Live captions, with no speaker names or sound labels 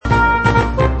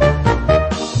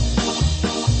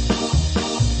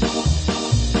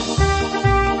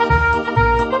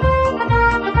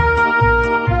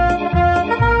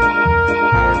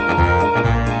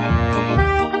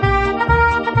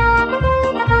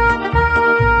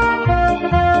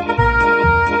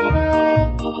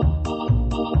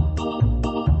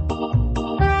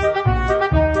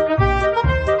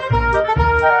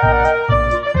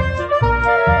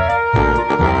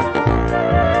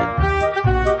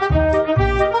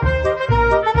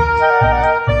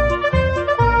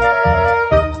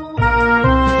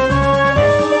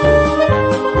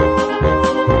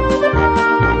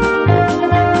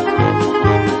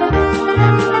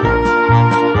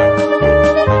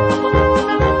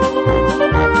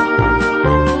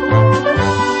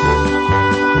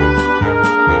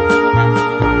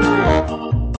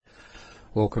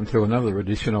to another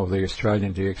edition of the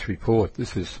Australian DX Report.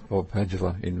 This is Bob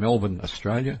Padgela in Melbourne,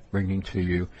 Australia, bringing to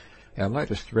you our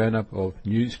latest roundup of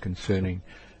news concerning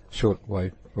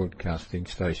shortwave broadcasting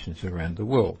stations around the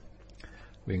world.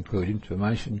 We include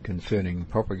information concerning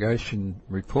propagation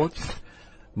reports,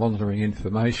 monitoring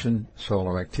information,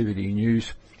 solar activity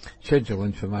news, schedule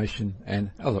information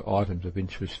and other items of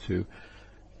interest to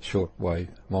shortwave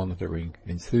monitoring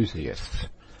enthusiasts.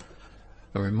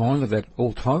 A reminder that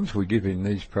all times we give in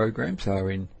these programs are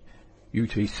in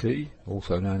UTC,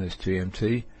 also known as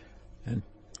GMT, and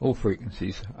all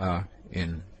frequencies are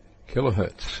in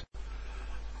kilohertz.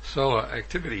 Solar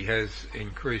activity has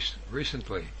increased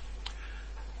recently.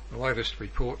 The latest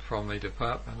report from the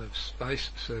Department of Space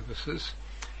Services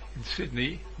in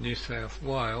Sydney, New South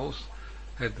Wales,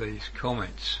 had these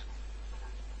comments.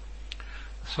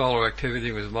 Solar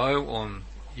activity was low on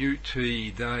UT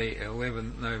Day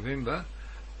 11 November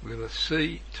with a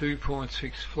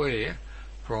C2.6 flare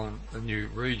from the new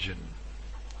region.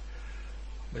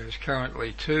 There is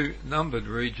currently 2 numbered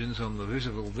regions on the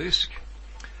visible disk.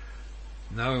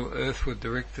 No earthward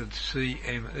directed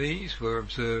CMEs were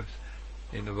observed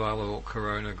in available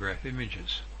coronagraph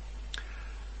images.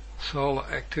 Solar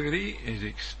activity is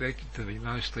expected to be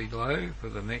mostly low for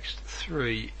the next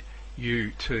 3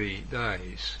 UT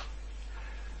days.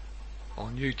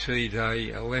 On UT Day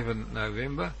 11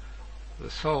 November, the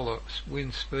solar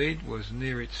wind speed was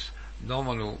near its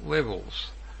nominal levels,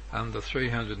 under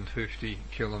 350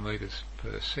 kilometres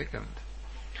per second.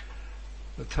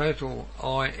 The total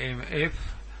IMF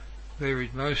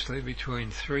varied mostly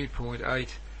between 3.8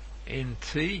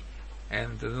 NT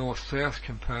and the north-south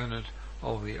component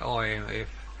of the IMF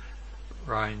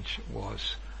range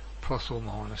was plus or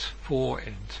minus 4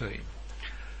 NT.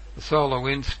 The solar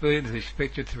wind speed is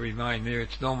expected to remain near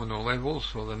its nominal levels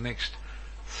for the next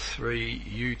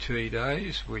 3 UT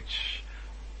days, which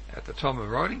at the time of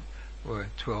writing were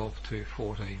 12 to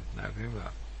 14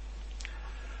 November.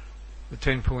 The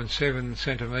 10.7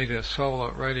 centimetre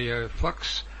solar radio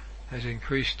flux has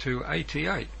increased to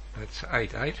 88, that's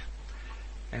 88,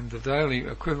 and the daily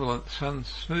equivalent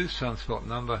smooth sunspot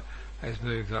number has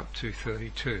moved up to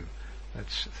 32,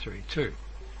 that's 32.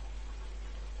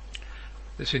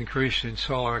 This increase in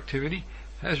solar activity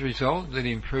has resulted in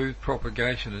improved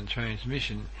propagation and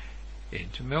transmission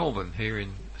into Melbourne here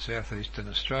in southeastern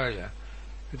Australia,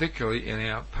 particularly in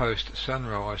our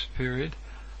post-sunrise period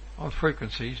on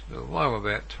frequencies below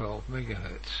about 12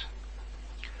 megahertz.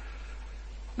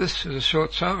 This is a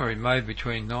short summary made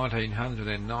between 1900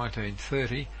 and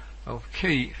 1930 of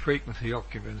key frequency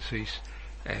occupancies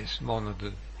as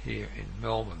monitored here in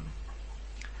Melbourne.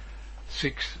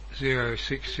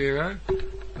 6060,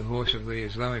 the Voice of the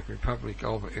Islamic Republic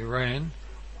of Iran,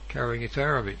 carrying its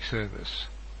Arabic service.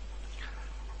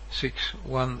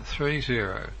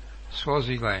 6130,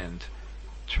 Swaziland,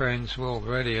 Trans World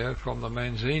Radio from the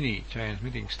Manzini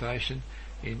transmitting station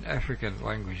in African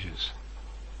languages.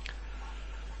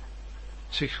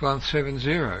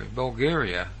 6170,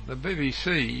 Bulgaria, the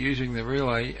BBC using the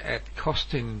relay at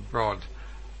Kostinbrod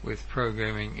with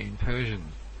programming in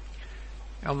Persian.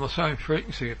 On the same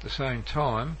frequency at the same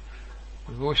time,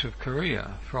 the Voice of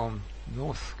Korea from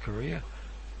North Korea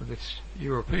with its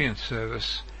European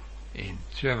service in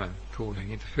German,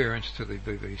 causing interference to the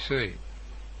BBC.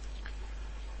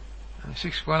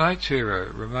 6180,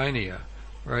 Romania,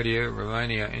 Radio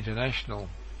Romania International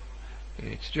in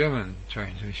its German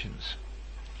transmissions.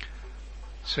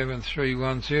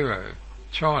 7310,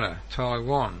 China,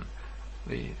 Taiwan,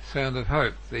 the Sound of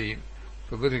Hope, the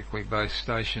politically based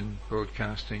station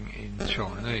broadcasting in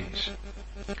Chinese.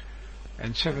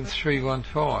 And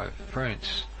 7315,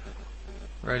 France,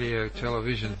 Radio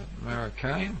Television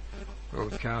Marocain,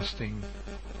 broadcasting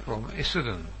from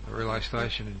Issoudun, the relay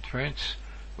station in France,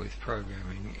 with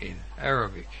programming in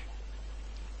Arabic.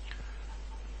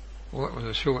 Well, that was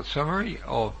a short summary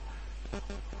of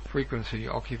frequency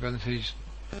occupancies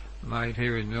made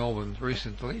here in Melbourne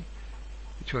recently,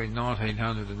 between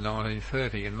 1900 and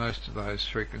 1930, and most of those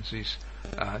frequencies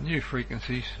are new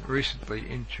frequencies recently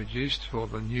introduced for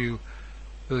the new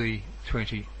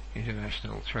B20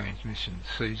 international transmission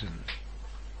season.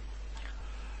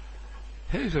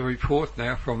 Here's a report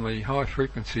now from the High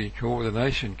Frequency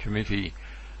Coordination Committee,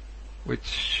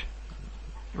 which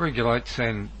regulates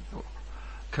and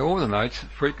coordinates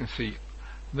frequency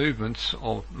movements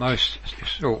of most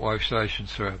shortwave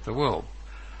stations throughout the world.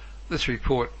 This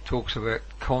report talks about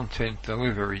content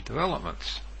delivery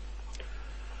developments.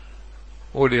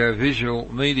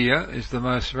 Audiovisual media is the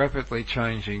most rapidly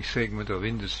changing segment of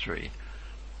industry.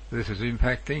 This is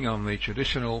impacting on the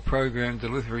traditional program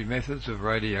delivery methods of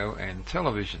radio and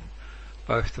television,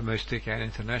 both domestic and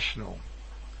international.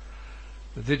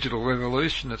 The digital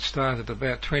revolution that started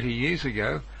about 20 years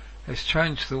ago has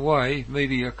changed the way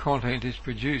media content is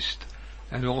produced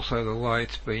and also the way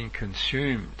it's being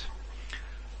consumed.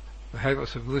 The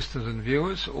habits of listeners and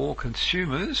viewers, or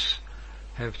consumers,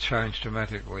 have changed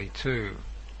dramatically too.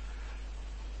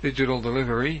 Digital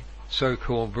delivery,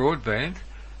 so-called broadband,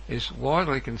 is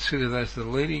widely considered as the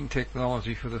leading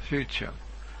technology for the future.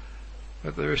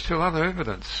 But there is still other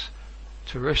evidence.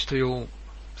 Terrestrial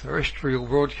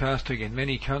broadcasting in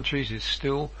many countries is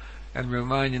still and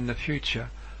remain in the future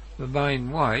the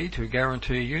main way to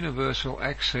guarantee universal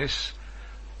access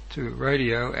to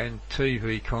radio and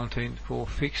TV content for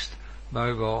fixed,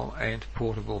 mobile and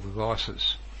portable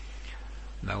devices.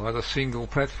 No other single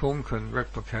platform can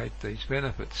replicate these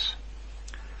benefits.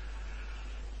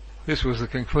 This was the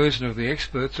conclusion of the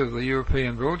experts of the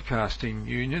European Broadcasting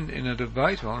Union in a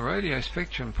debate on radio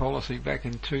spectrum policy back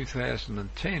in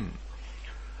 2010.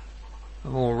 A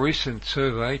more recent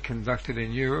survey conducted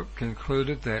in Europe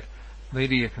concluded that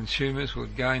media consumers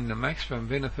would gain the maximum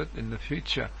benefit in the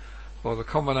future by the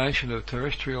combination of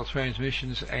terrestrial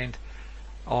transmissions and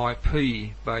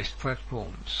IP-based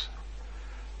platforms,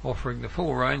 offering the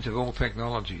full range of all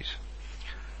technologies.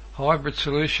 Hybrid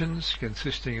solutions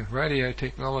consisting of radio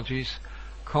technologies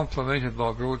complemented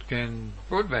by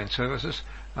broadband services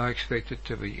are expected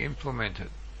to be implemented.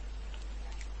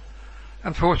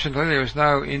 Unfortunately, there is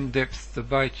no in-depth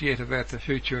debate yet about the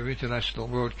future of international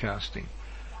broadcasting.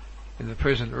 In the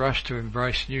present rush to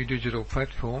embrace new digital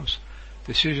platforms,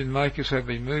 decision makers have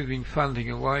been moving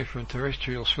funding away from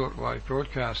terrestrial shortwave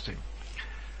broadcasting.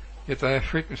 Yet they are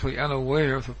frequently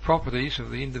unaware of the properties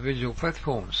of the individual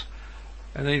platforms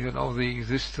and even of the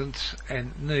existence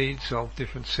and needs of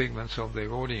different segments of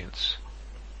their audience.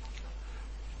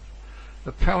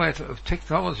 The palette of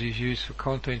technologies used for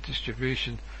content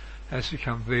distribution has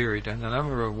become varied, and the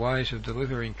number of ways of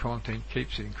delivering content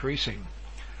keeps increasing.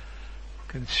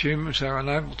 Consumers are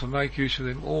unable to make use of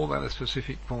them all at a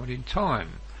specific point in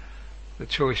time. The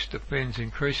choice depends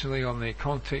increasingly on their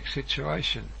context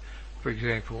situation, for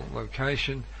example,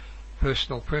 location,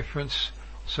 personal preference,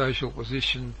 social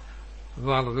position,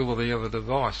 availability of a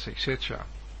device, etc.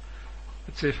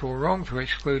 It's therefore wrong to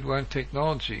exclude one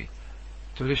technology,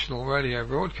 traditional radio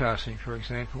broadcasting for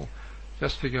example,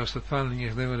 just because the funding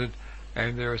is limited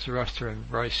and there is a rush to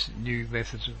embrace new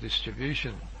methods of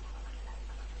distribution.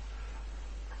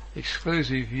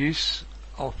 Exclusive use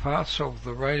of parts of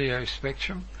the radio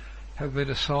spectrum have been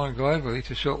assigned globally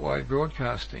to shortwave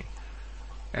broadcasting,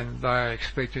 and they are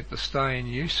expected to stay in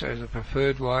use as a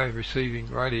preferred way of receiving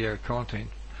radio content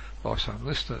by some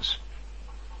listeners.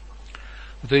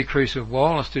 The decrease of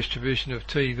wireless distribution of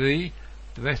TV,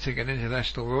 domestic and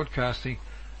international broadcasting,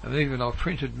 and even of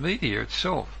printed media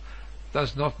itself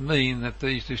does not mean that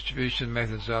these distribution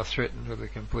methods are threatened with a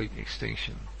complete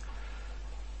extinction.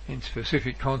 In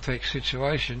specific context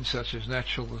situations such as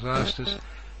natural disasters,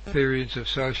 periods of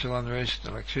social unrest,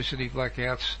 electricity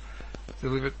blackouts,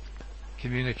 deliberate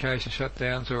communication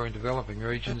shutdowns, or in developing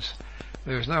regions,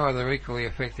 there is no other equally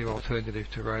effective alternative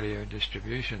to radio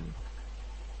distribution.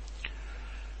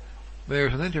 There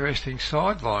is an interesting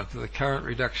sideline to the current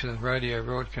reduction of radio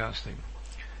broadcasting.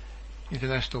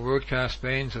 International broadcast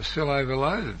bands are still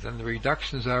overloaded, and the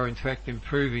reductions are in fact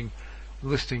improving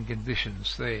listening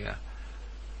conditions there.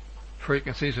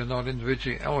 Frequencies are not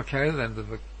individually allocated, and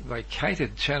the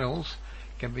vacated channels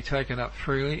can be taken up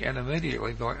freely and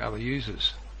immediately by other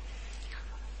users.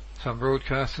 Some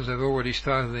broadcasters have already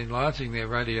started enlarging their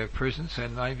radio presence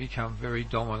and may become very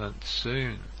dominant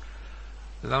soon.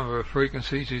 The number of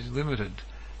frequencies is limited.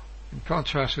 In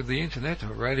contrast with the internet, a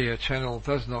radio channel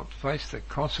does not face the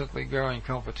constantly growing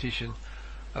competition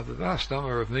of the vast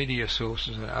number of media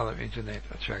sources and other internet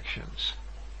attractions.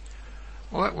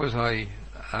 Well, that was an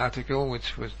article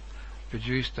which was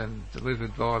produced and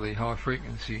delivered by the High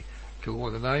Frequency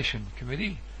Coordination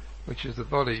Committee, which is the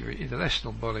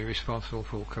international body responsible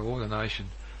for coordination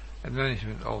and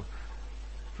management of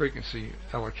frequency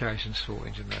allocations for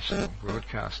international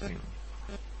broadcasting.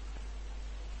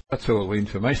 That's all the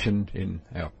information in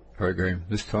our program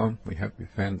this time. We hope you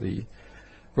found the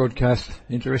broadcast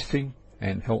interesting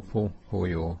and helpful for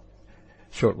your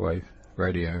shortwave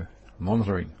radio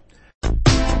monitoring.